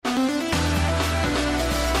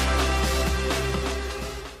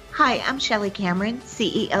Hi, I'm Shelley Cameron,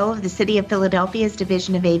 CEO of the City of Philadelphia's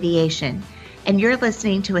Division of Aviation, and you're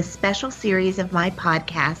listening to a special series of my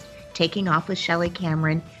podcast, Taking Off with Shelley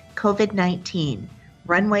Cameron, COVID-19,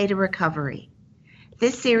 Runway to Recovery.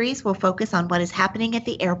 This series will focus on what is happening at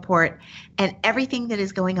the airport and everything that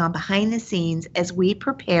is going on behind the scenes as we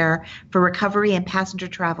prepare for recovery and passenger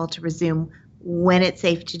travel to resume when it's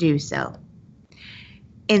safe to do so.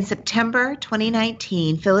 In September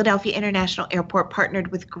 2019, Philadelphia International Airport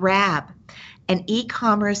partnered with Grab, an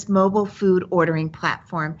e-commerce mobile food ordering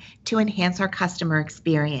platform, to enhance our customer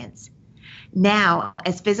experience. Now,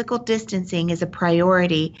 as physical distancing is a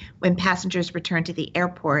priority when passengers return to the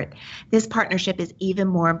airport, this partnership is even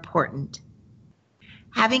more important.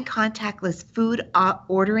 Having contactless food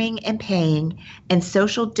ordering and paying and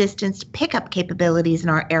social distanced pickup capabilities in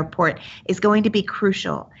our airport is going to be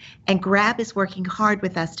crucial, and Grab is working hard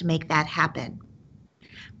with us to make that happen.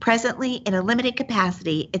 Presently, in a limited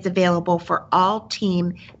capacity, it's available for all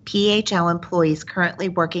Team PHL employees currently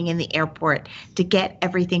working in the airport to get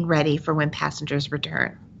everything ready for when passengers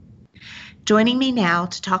return. Joining me now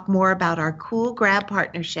to talk more about our cool Grab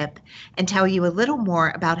partnership and tell you a little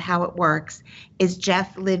more about how it works is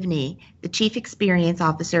Jeff Livney, the Chief Experience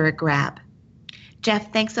Officer at Grab.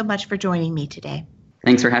 Jeff, thanks so much for joining me today.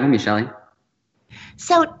 Thanks for having me, Shelley.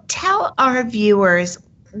 So tell our viewers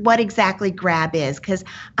what exactly Grab is, because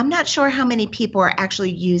I'm not sure how many people are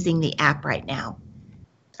actually using the app right now.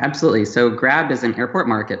 Absolutely. So Grab is an airport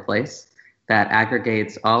marketplace that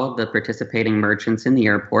aggregates all of the participating merchants in the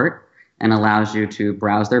airport and allows you to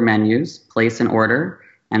browse their menus, place an order,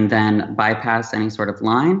 and then bypass any sort of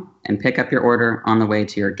line and pick up your order on the way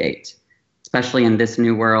to your gate. Especially in this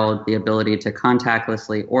new world, the ability to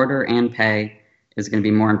contactlessly order and pay is going to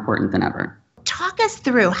be more important than ever. Talk us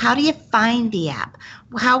through, how do you find the app?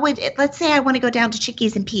 Let's say I want to go down to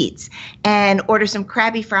Chickies and Pete's and order some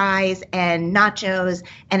Krabby Fries and nachos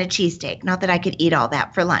and a cheesesteak. Not that I could eat all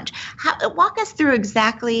that for lunch. Walk us through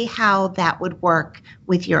exactly how that would work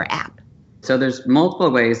with your app. So there's multiple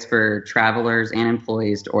ways for travelers and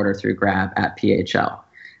employees to order through Grab at PHL.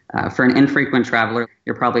 For an infrequent traveler,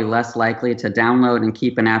 you're probably less likely to download and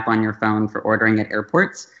keep an app on your phone for ordering at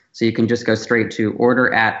airports. So you can just go straight to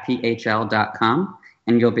order@phl.com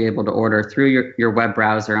and you'll be able to order through your web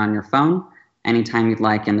browser on your phone anytime you'd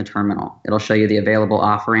like in the terminal. It'll show you the available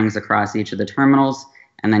offerings across each of the terminals,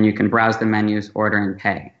 and then you can browse the menus, order, and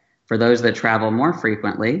pay. For those that travel more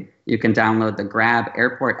frequently, you can download the Grab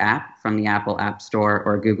Airport app from the Apple App Store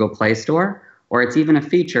or Google Play Store, or it's even a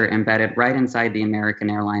feature embedded right inside the American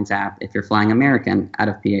Airlines app if you're flying American out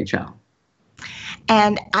of PHL.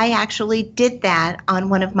 And I actually did that on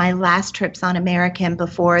one of my last trips on American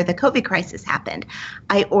before the COVID crisis happened.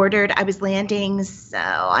 I was landing,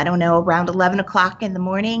 around 11 o'clock in the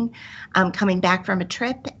morning, coming back from a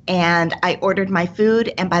trip, and I ordered my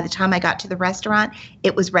food, and by the time I got to the restaurant,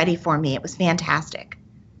 it was ready for me. It was fantastic.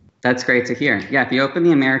 That's great to hear. Yeah, if you open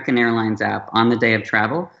the American Airlines app on the day of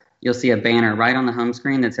travel, you'll see a banner right on the home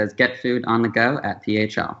screen that says "Get food on the go at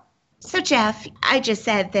PHL." So Jeff, I just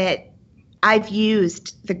said that I've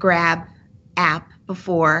used the Grab app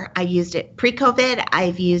before. I used it pre-COVID.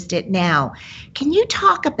 I've used it now. Can you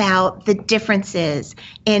talk about the differences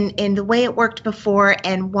in the way it worked before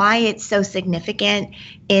and why it's so significant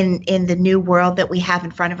in the new world that we have in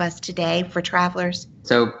front of us today for travelers?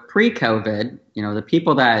 So pre-COVID, the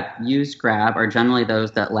people that use Grab are generally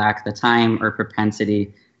those that lack the time or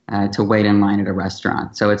propensity to wait in line at a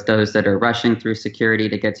restaurant. So it's those that are rushing through security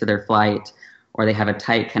to get to their flight, or they have a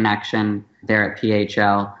tight connection there at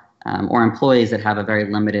PHL, or employees that have a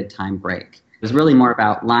very limited time break. It was really more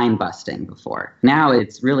about line busting before. Now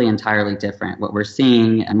it's really entirely different. What we're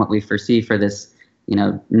seeing and what we foresee for this,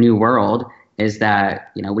 new world is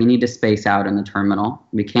that, we need to space out in the terminal.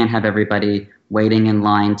 We can't have everybody waiting in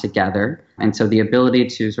line together. And so the ability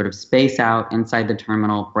to sort of space out inside the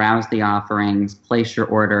terminal, browse the offerings, place your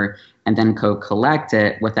order, and then go collect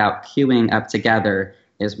it without queuing up together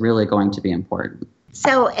is really going to be important.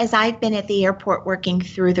 So as I've been at the airport working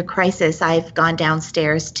through the crisis, I've gone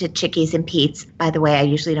downstairs to Chickies and Pete's. By the way, I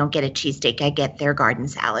usually don't get a cheesesteak. I get their garden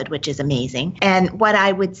salad, which is amazing. And what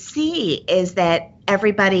I would see is that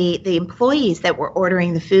everybody, the employees that were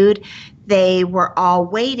ordering the food, they were all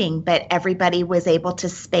waiting, but everybody was able to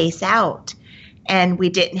space out. And we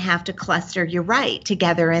didn't have to cluster, you're right,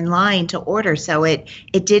 together in line to order. So it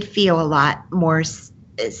did feel a lot more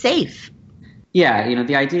safe. Yeah,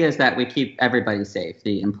 the idea is that we keep everybody safe,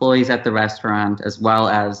 the employees at the restaurant as well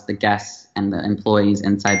as the guests and the employees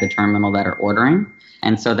inside the terminal that are ordering.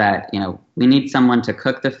 And so that, we need someone to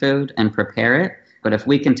cook the food and prepare it. But if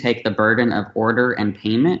we can take the burden of order and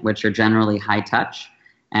payment, which are generally high touch,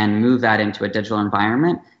 and move that into a digital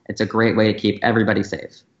environment, it's a great way to keep everybody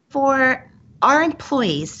safe. For our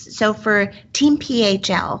employees, so for Team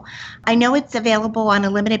PHL, I know it's available on a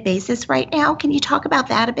limited basis right now. Can you talk about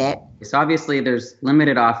that a bit? So obviously there's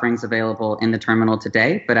limited offerings available in the terminal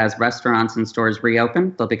today, but as restaurants and stores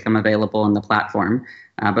reopen, they'll become available in the platform.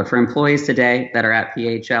 But for employees today that are at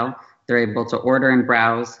PHL, they're able to order and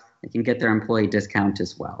browse. They can get their employee discount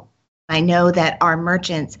as well. I know that our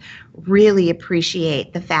merchants really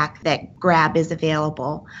appreciate the fact that Grab is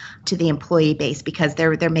available to the employee base because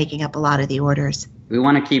they're making up a lot of the orders. We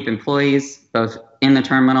want to keep employees both in the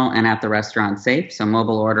terminal and at the restaurant safe, so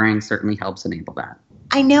mobile ordering certainly helps enable that.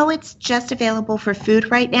 I know it's just available for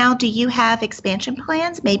food right now. Do you have expansion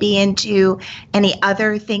plans, maybe into any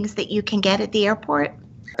other things that you can get at the airport?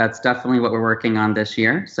 That's definitely what we're working on this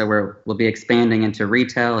year. So we'll be expanding into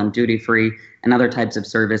retail and duty-free and other types of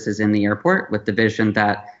services in the airport with the vision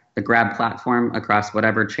that the Grab platform across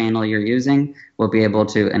whatever channel you're using will be able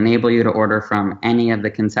to enable you to order from any of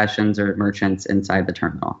the concessions or merchants inside the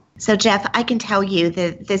terminal. So Jeff, I can tell you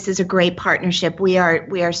that this is a great partnership. We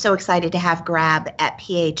are so excited to have Grab at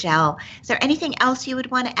PHL. Is there anything else you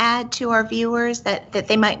would want to add to our viewers that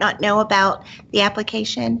they might not know about the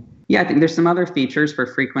application? Yeah, I think there's some other features for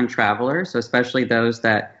frequent travelers, so especially those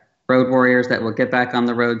that road warriors that will get back on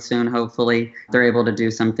the road soon, hopefully. They're able to do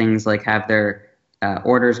some things like have their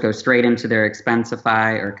orders go straight into their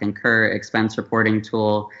Expensify or Concur expense reporting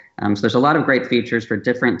tool. So there's a lot of great features for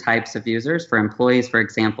different types of users. For employees, for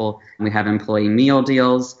example, we have employee meal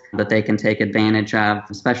deals that they can take advantage of,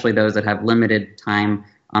 especially those that have limited time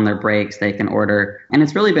on their breaks. They can order. And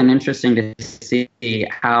it's really been interesting to see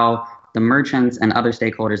how the merchants and other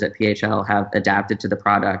stakeholders at PHL have adapted to the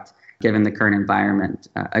product given the current environment.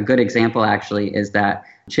 A good example actually is that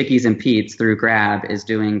Chickies and Pete's through Grab is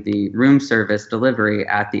doing the room service delivery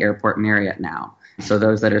at the airport Marriott now. So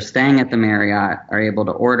those that are staying at the Marriott are able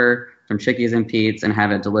to order from Chickies and Pete's and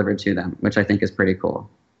have it delivered to them, which I think is pretty cool.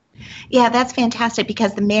 Yeah, that's fantastic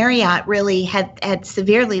because the Marriott really had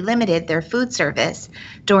severely limited their food service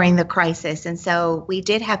during the crisis. And so we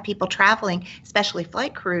did have people traveling, especially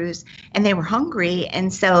flight crews, and they were hungry.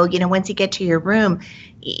 And so, once you get to your room,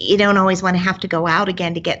 you don't always want to have to go out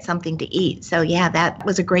again to get something to eat. So, yeah, that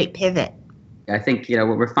was a great pivot. I think,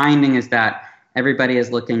 what we're finding is that everybody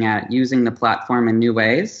is looking at using the platform in new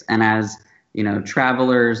ways. And as,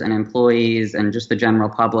 travelers and employees and just the general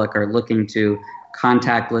public are looking to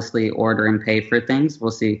contactlessly order and pay for things,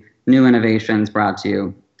 we'll see new innovations brought to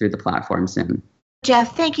you through the platform soon.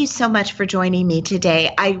 Jeff, thank you so much for joining me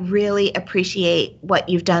today. I really appreciate what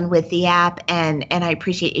you've done with the app, and I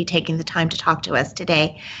appreciate you taking the time to talk to us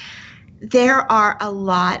today. There are a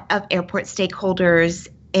lot of airport stakeholders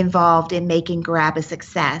involved in making Grab a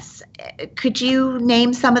success. Could you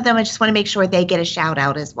name some of them? I just want to make sure they get a shout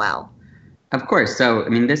out as well. Of course. So,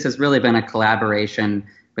 this has really been a collaboration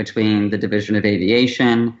between the Division of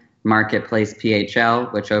Aviation, Marketplace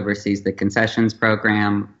PHL, which oversees the concessions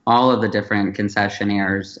program, all of the different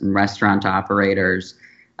concessionaires and restaurant operators,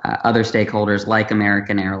 other stakeholders like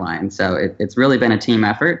American Airlines. So it's really been a team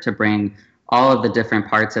effort to bring all of the different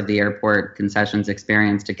parts of the airport concessions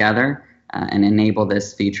experience together and enable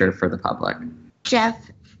this feature for the public.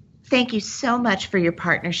 Jeff, thank you so much for your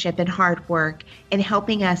partnership and hard work in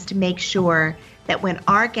helping us to make sure that when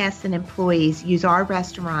our guests and employees use our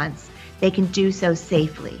restaurants, they can do so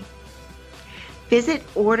safely. Visit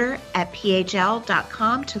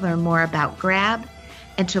order@phl.com to learn more about Grab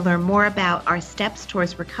and to learn more about our steps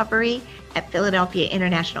towards recovery at Philadelphia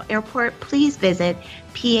International Airport. Please visit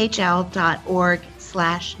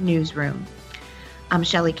phl.org/newsroom. I'm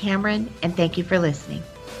Shelley Cameron, and thank you for listening.